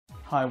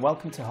Hi,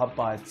 welcome to Hub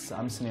Bites.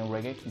 I'm Sunil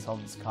Rege,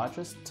 consultant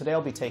psychiatrist. Today I'll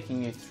be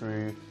taking you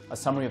through a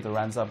summary of the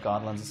RANZCP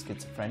Guidelines of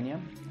Schizophrenia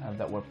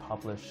that were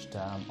published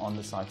on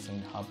the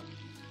Psychosocial Hub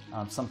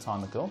some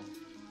time ago.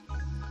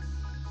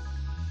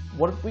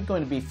 What we're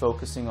going to be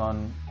focusing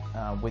on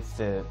with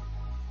the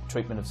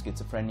treatment of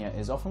schizophrenia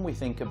is often we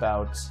think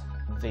about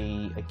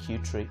the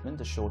acute treatment,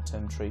 the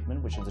short-term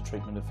treatment, which is the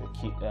treatment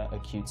of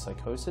acute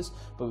psychosis,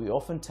 but we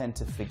often tend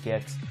to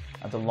forget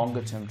the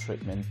longer-term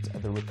treatment,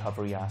 the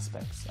recovery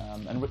aspects.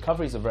 And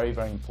recovery is a very,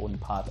 very important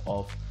part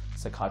of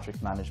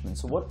psychiatric management.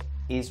 So what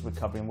is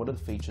recovery and what are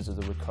the features of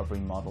the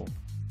recovery model?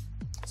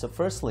 So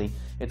firstly,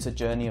 it's a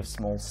journey of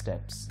small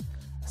steps.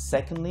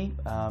 Secondly,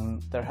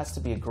 there has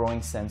to be a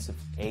growing sense of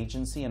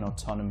agency and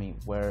autonomy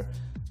where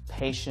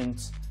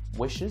patient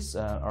wishes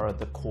are at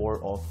the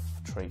core of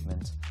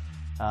treatment.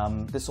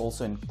 This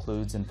also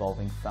includes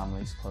involving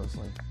families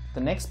closely. The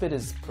next bit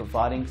is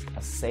providing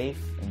a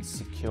safe and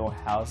secure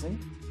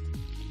housing.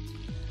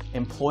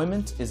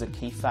 Employment is a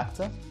key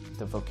factor,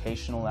 the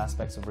vocational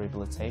aspects of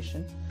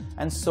rehabilitation,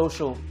 and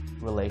social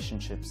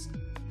relationships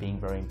being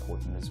very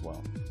important as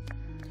well.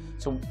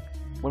 So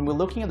when we're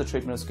looking at the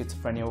treatment of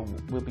schizophrenia,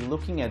 we'll be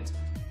looking at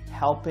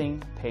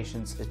helping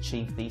patients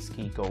achieve these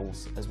key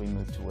goals as we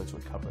move towards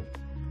recovery.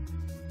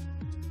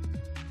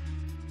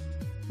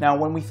 Now,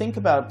 when we think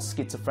about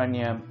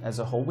schizophrenia as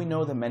a whole, we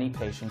know that many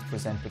patients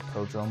present with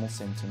prodromal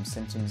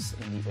symptoms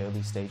in the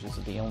early stages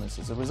of the illness.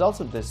 As a result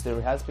of this, there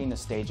has been a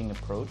staging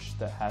approach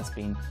that has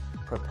been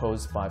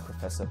proposed by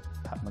Professor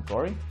Pat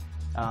McGorry.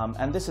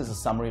 And this is a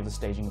summary of the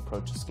staging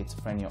approach of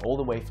schizophrenia, all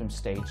the way from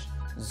stage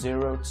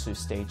 0 to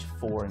stage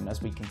 4. And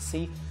as we can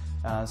see,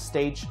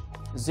 stage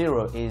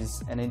 0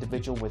 is an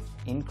individual with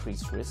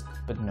increased risk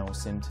but no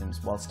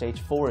symptoms, while stage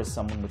 4 is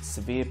someone with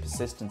severe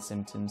persistent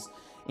symptoms,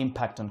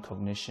 impact on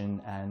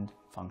cognition and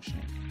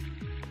functioning.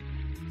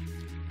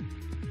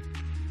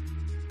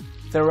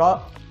 There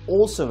are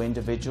also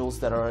individuals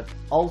that are at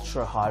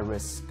ultra high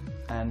risk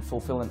and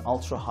fulfill an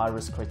ultra high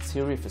risk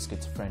criteria for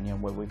schizophrenia,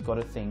 where we've got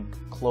to think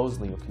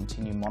closely or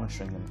continue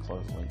monitoring them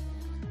closely.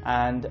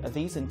 And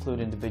these include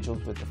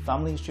individuals with a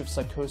family history of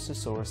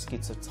psychosis or a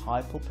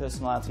schizotypal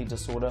personality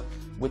disorder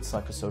with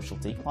psychosocial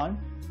decline,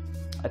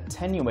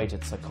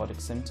 attenuated psychotic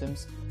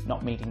symptoms,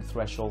 not meeting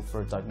threshold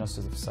for a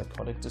diagnosis of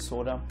psychotic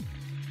disorder,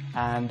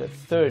 and a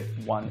third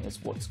one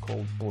is what's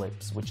called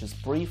blips, which is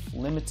brief,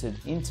 limited,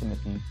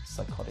 intermittent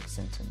psychotic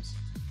symptoms.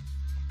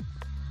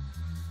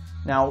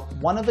 Now,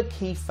 one of the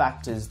key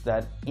factors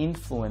that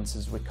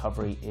influences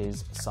recovery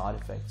is side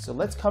effects. So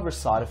let's cover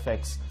side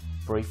effects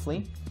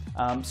briefly.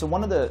 So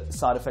one of the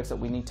side effects that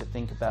we need to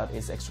think about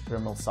is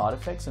extrapyramidal side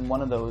effects, and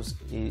one of those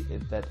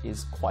that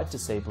is quite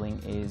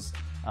disabling is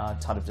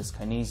tardive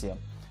dyskinesia.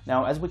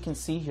 Now, as we can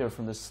see here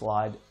from this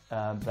slide,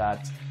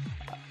 that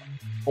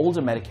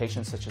older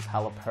medications such as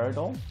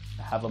haloperidol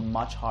have a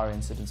much higher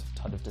incidence of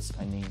tardive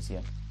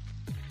dyskinesia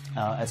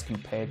as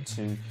compared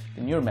to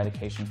the newer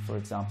medication, for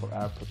example,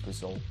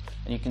 aripiprazole.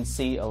 And you can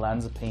see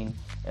olanzapine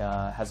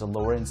has a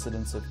lower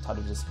incidence of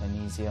tardive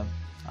dyskinesia,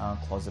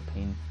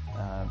 clozapine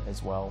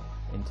as well,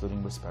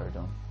 including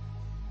risperidone.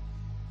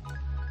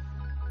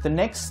 The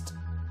next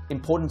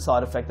important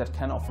side effect that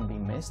can often be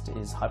missed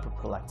is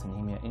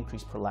hyperprolactinemia,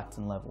 increased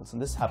prolactin levels,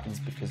 and this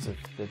happens because of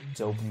the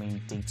dopamine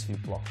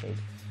D2 blockade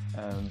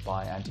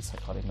by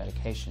antipsychotic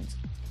medications.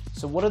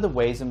 So what are the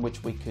ways in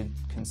which we could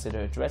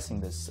consider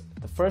addressing this?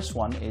 The first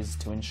one is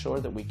to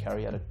ensure that we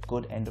carry out a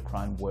good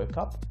endocrine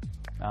workup,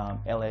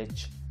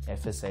 LH,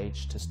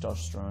 FSH,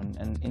 testosterone,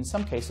 and in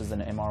some cases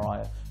an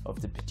MRI of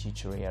the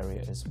pituitary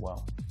area as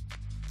well.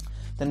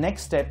 The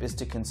next step is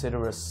to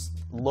consider a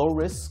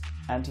low-risk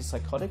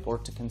antipsychotic or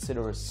to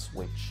consider a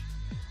switch.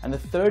 And the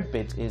third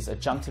bit is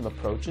adjunctive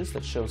approaches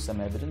that show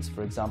some evidence,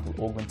 for example,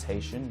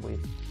 augmentation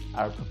with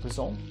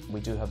aripiprazole.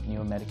 We do have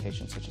newer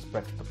medications such as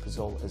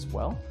brexpiprazole as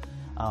well,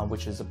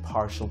 which is a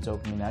partial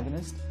dopamine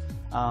agonist.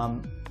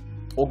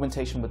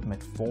 Augmentation with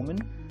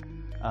metformin,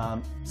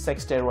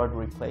 sex steroid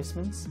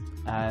replacements,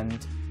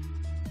 and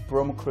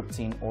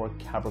bromocriptine or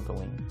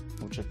cabergoline,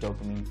 which are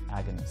dopamine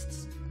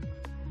agonists.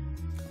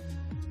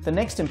 The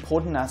next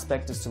important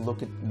aspect is to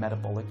look at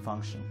metabolic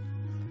function.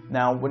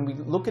 Now, when we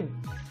look at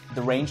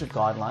the range of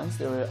guidelines,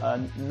 there are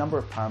a number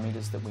of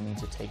parameters that we need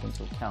to take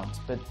into account,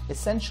 but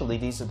essentially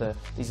these are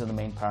the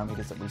main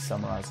parameters that we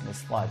summarize in this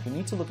slide. We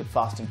need to look at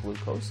fasting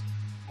glucose,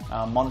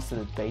 monitored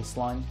at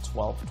baseline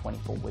 12 to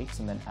 24 weeks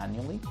and then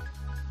annually.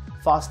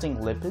 Fasting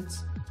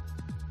lipids,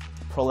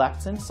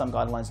 prolactin, some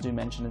guidelines do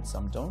mention it,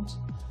 some don't.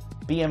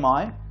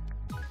 BMI,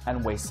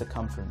 and waist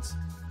circumference.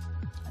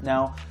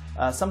 Now,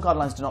 some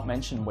guidelines do not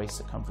mention waist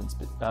circumference,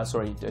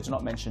 do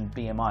not mention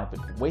BMI,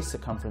 but waist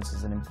circumference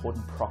is an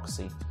important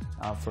proxy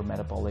for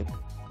metabolic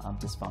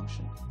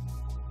dysfunction.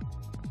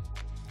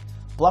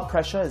 Blood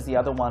pressure is the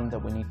other one that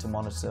we need to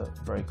monitor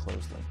very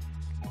closely.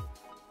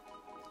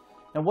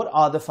 Now, what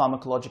are the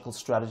pharmacological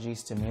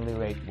strategies to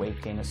ameliorate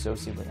weight gain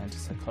associated with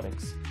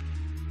antipsychotics?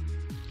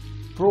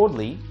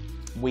 Broadly,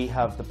 we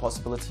have the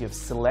possibility of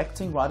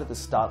selecting right at the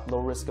start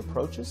low-risk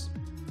approaches,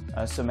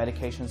 so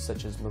medications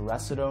such as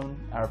lurasidone,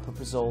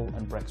 aripiprazole,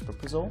 and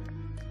brexpiprazole.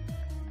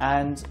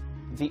 And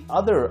the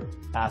other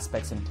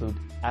aspects include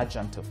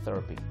adjunctive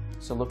therapy.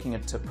 So looking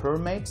at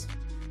topiramate,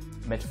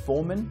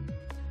 metformin,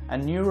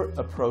 and newer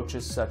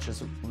approaches such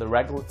as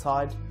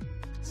liraglutide,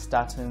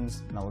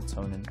 statins,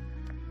 melatonin.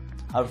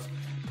 I've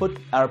put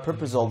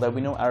aripiprazole there.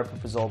 We know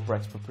aripiprazole,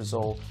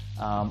 brexpiprazole,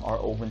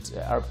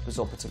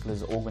 aripiprazole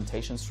particularly is an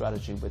augmentation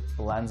strategy with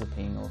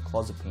olanzapine or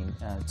clozapine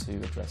to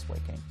address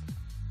weight gain.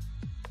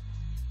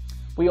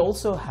 We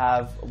also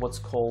have what's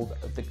called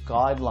the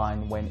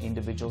guideline when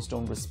individuals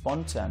don't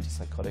respond to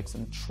antipsychotics,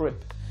 and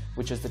TRIP,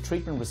 which is the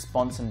Treatment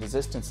Response and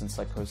Resistance in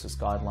Psychosis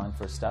Guideline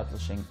for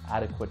establishing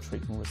adequate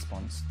treatment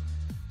response.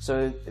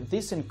 So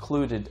this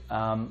included,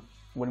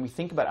 when we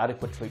think about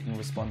adequate treatment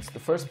response, the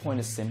first point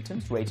is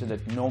symptoms rated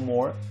at no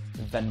more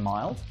than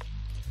mild.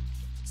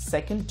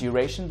 Second,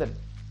 duration that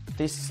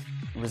this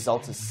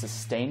result is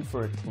sustained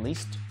for at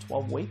least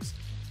 12 weeks.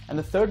 And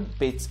the third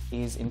bit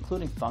is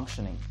including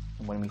functioning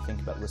when we think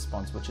about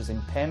response, which is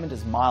impairment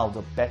is mild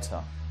or better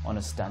on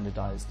a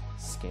standardized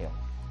scale.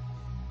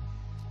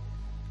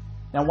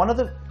 Now, one of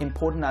the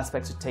important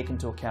aspects to take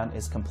into account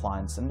is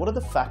compliance. And what are the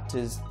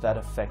factors that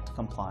affect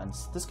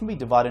compliance? This can be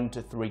divided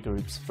into three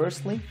groups.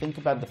 Firstly, think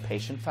about the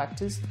patient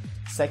factors.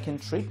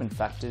 Second, treatment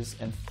factors.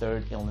 And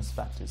third, illness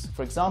factors.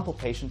 For example,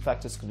 patient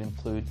factors could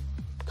include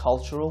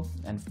cultural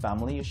and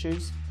family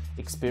issues,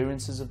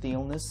 experiences of the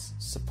illness,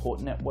 support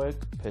network,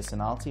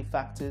 personality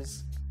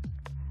factors,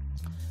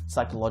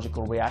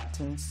 psychological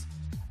reactants.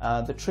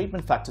 The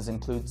treatment factors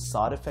include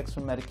side effects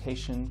from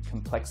medication,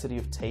 complexity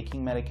of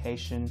taking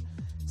medication,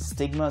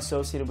 stigma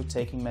associated with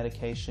taking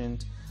medication,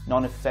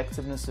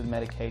 non-effectiveness of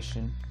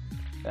medication.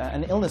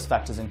 And illness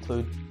factors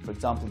include, for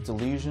example,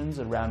 delusions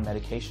around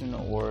medication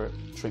or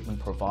treatment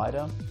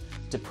provider,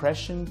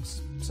 depression,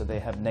 so they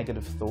have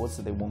negative thoughts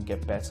that they won't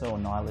get better, or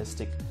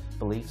nihilistic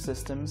belief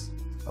systems,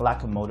 a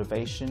lack of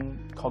motivation,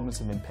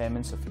 cognitive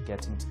impairments, so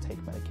forgetting to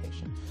take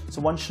medication.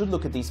 So one should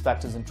look at these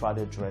factors and try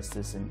to address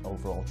this in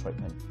overall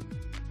treatment.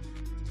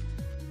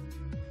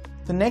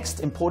 The next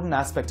important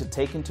aspect to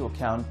take into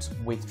account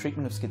with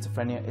treatment of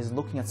schizophrenia is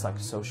looking at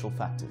psychosocial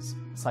factors,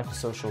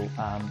 psychosocial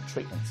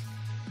treatments.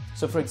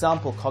 So for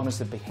example,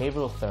 cognitive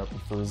behavioral therapy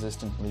for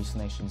resistant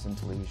hallucinations and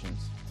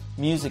delusions,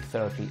 music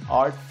therapy,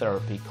 art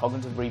therapy,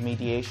 cognitive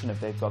remediation if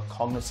they've got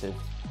cognitive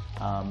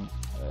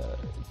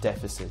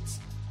deficits,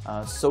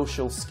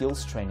 social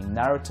skills training,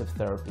 narrative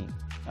therapy,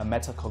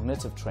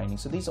 metacognitive training.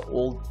 So these are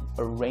all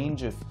a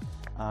range of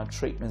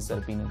treatments that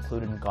have been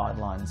included in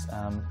guidelines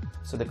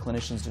so that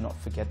clinicians do not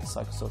forget the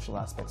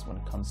psychosocial aspects when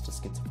it comes to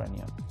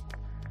schizophrenia.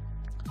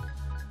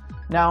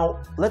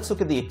 Now, let's look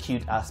at the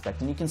acute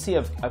aspect. And you can see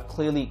I've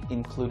clearly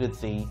included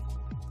the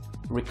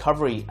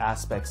recovery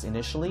aspects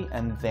initially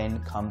and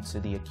then come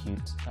to the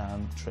acute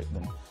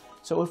treatment.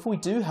 So if we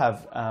do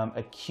have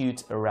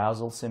acute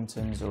arousal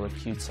symptoms or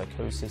acute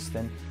psychosis,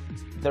 then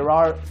there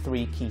are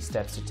three key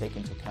steps to take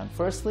into account.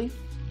 Firstly,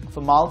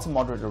 for mild to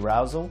moderate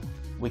arousal,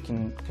 we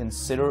can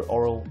consider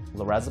oral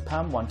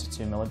lorazepam 1 to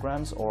 2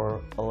 milligrams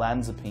or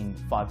olanzapine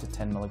 5 to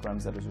 10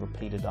 milligrams that is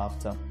repeated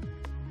after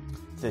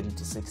 30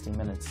 to 60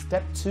 minutes.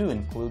 Step 2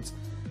 includes,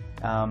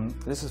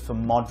 this is for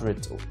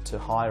moderate to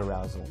high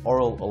arousal,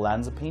 oral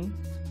olanzapine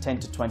 10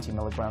 to 20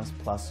 milligrams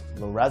plus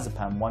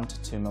lorazepam 1 to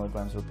 2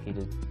 milligrams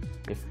repeated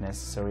if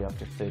necessary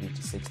after 30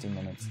 to 60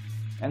 minutes.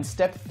 And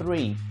step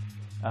 3,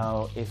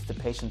 if the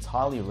patient's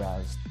highly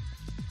aroused,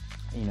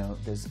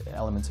 there's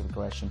elements of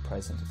aggression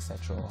present,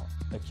 etc., or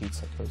acute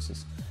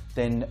psychosis,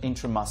 then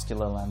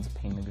intramuscular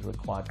olanzapine may be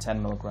required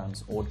 10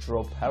 milligrams or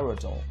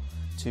droperidol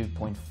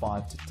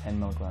 2.5 to 10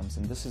 milligrams.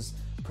 And this is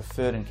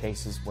preferred in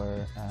cases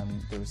where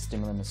there is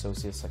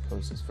stimulant-associated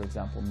psychosis, for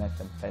example,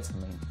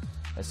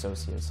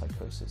 methamphetamine-associated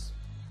psychosis.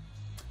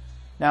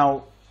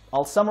 Now,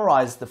 I'll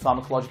summarize the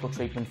pharmacological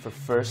treatment for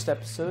first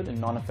episode in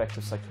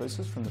non-affective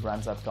psychosis from the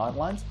RANZCP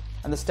Guidelines,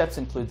 and the steps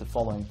include the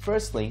following.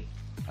 Firstly,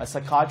 a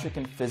psychiatric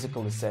and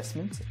physical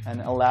assessment,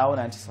 and allow an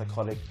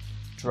antipsychotic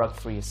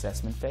drug-free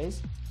assessment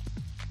phase.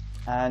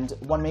 And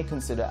one may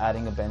consider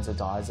adding a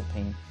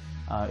benzodiazepine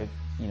if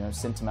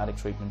symptomatic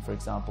treatment, for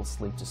example,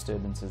 sleep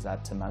disturbances,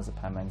 add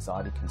temazepam,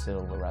 anxiety, consider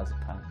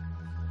lorazepam.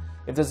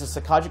 If there's a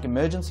psychiatric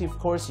emergency, of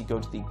course, you go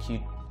to the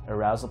acute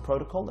arousal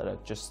protocol that I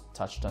just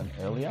touched on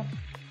earlier.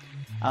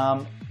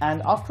 And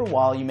after a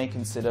while, you may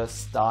consider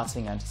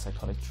starting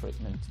antipsychotic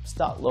treatment.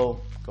 Start low,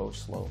 go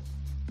slow.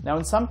 Now,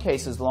 in some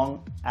cases,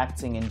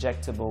 long-acting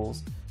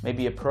injectables may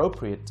be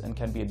appropriate and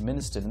can be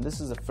administered, and this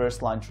is a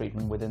first-line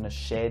treatment within a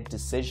shared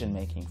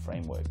decision-making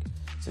framework.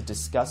 So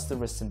discuss the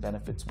risks and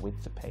benefits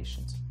with the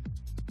patient.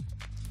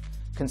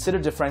 Consider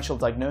differential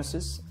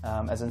diagnosis,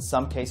 as in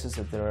some cases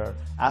if there are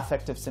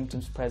affective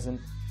symptoms present,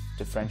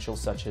 differential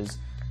such as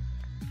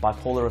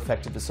bipolar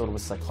affective disorder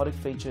with psychotic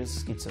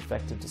features,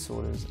 schizoaffective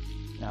disorders,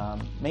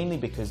 mainly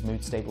because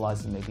mood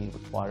stabilizers may be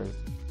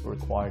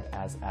required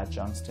as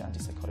adjuncts to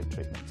antipsychotic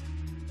treatment.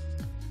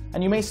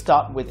 And you may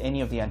start with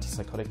any of the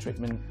antipsychotic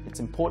treatment. It's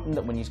important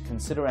that when you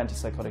consider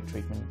antipsychotic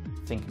treatment,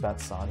 think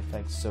about side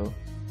effects. So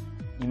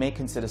you may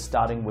consider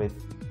starting with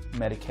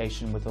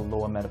medication with a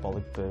lower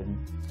metabolic burden,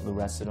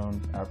 lurasidone,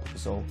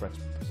 aripiprazole,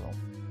 brexpiprazole.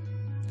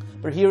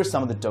 But here are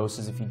some of the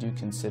doses if you do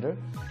consider.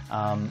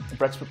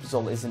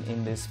 Brexpiprazole isn't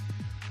in this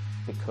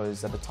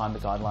because at the time the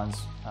guidelines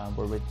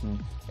were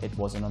written, it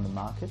wasn't on the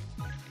market.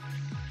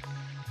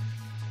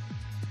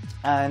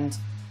 And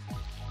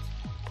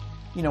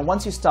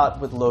once you start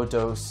with low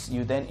dose,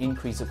 you then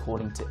increase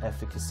according to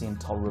efficacy and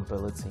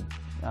tolerability.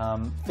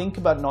 Think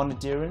about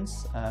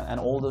non-adherence and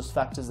all those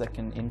factors that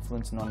can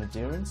influence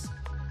non-adherence.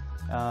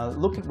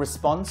 Look at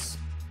response,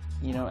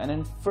 and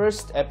in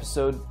first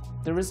episode,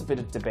 there is a bit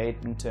of debate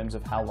in terms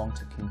of how long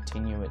to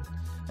continue it.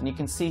 And you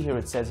can see here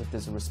it says if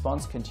there's a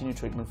response, continue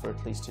treatment for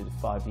at least 2 to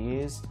 5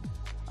 years.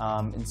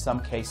 In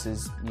some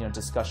cases,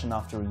 discussion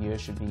after a year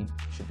should be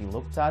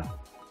looked at.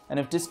 And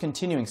if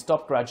discontinuing,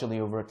 stop gradually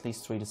over at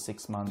least 3 to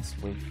 6 months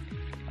with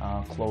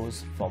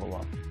close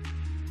follow-up.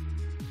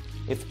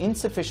 If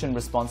insufficient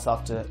response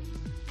after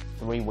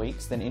 3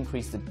 weeks, then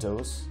increase the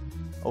dose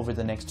over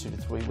the next 2 to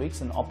 3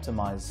 weeks and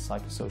optimize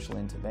psychosocial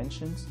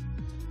interventions.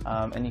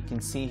 And you can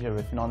see here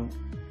if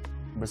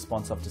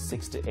non-response after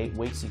 6 to 8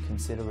 weeks, you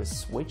consider a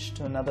switch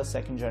to another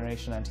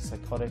second-generation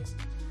antipsychotics.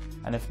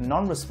 And if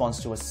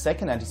non-response to a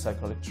second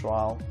antipsychotic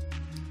trial,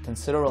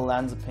 consider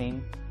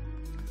olanzapine.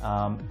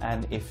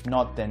 And if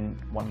not, then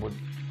one would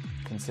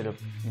consider,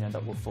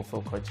 that will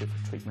fulfill criteria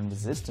for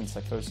treatment-resistant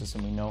psychosis,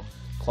 and we know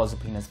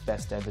clozapine has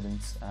best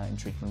evidence in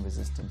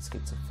treatment-resistant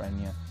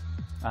schizophrenia.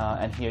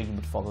 And here you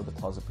would follow the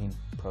clozapine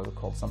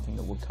protocol, something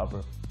that we'll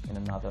cover in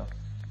another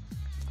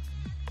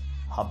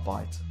hub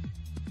bite.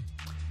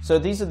 So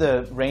these are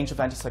the range of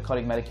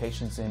antipsychotic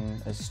medications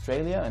in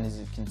Australia, and as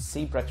you can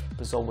see,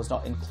 brexpiprazole was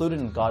not included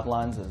in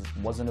guidelines as it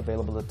wasn't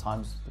available at the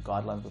time the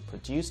guidelines were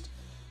produced.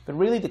 But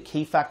really the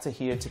key factor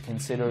here to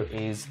consider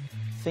is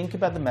think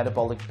about the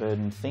metabolic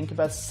burden, think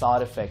about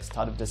side effects,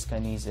 tardive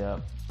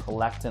dyskinesia,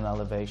 prolactin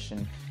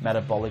elevation,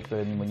 metabolic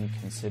burden when you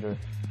consider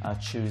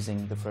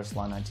choosing the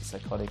first-line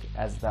antipsychotic,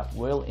 as that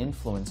will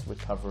influence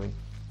recovery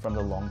from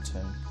the long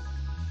term.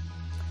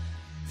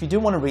 If you do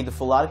want to read the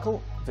full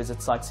article, visit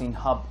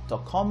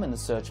sightseeinghub.com. In the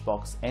search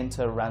box,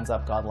 enter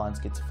RANZCP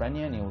Guidelines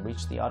Schizophrenia and you'll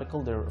reach the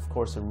article. There are, of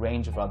course, a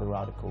range of other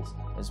articles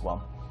as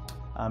well.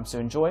 So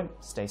enjoy,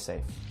 stay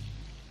safe.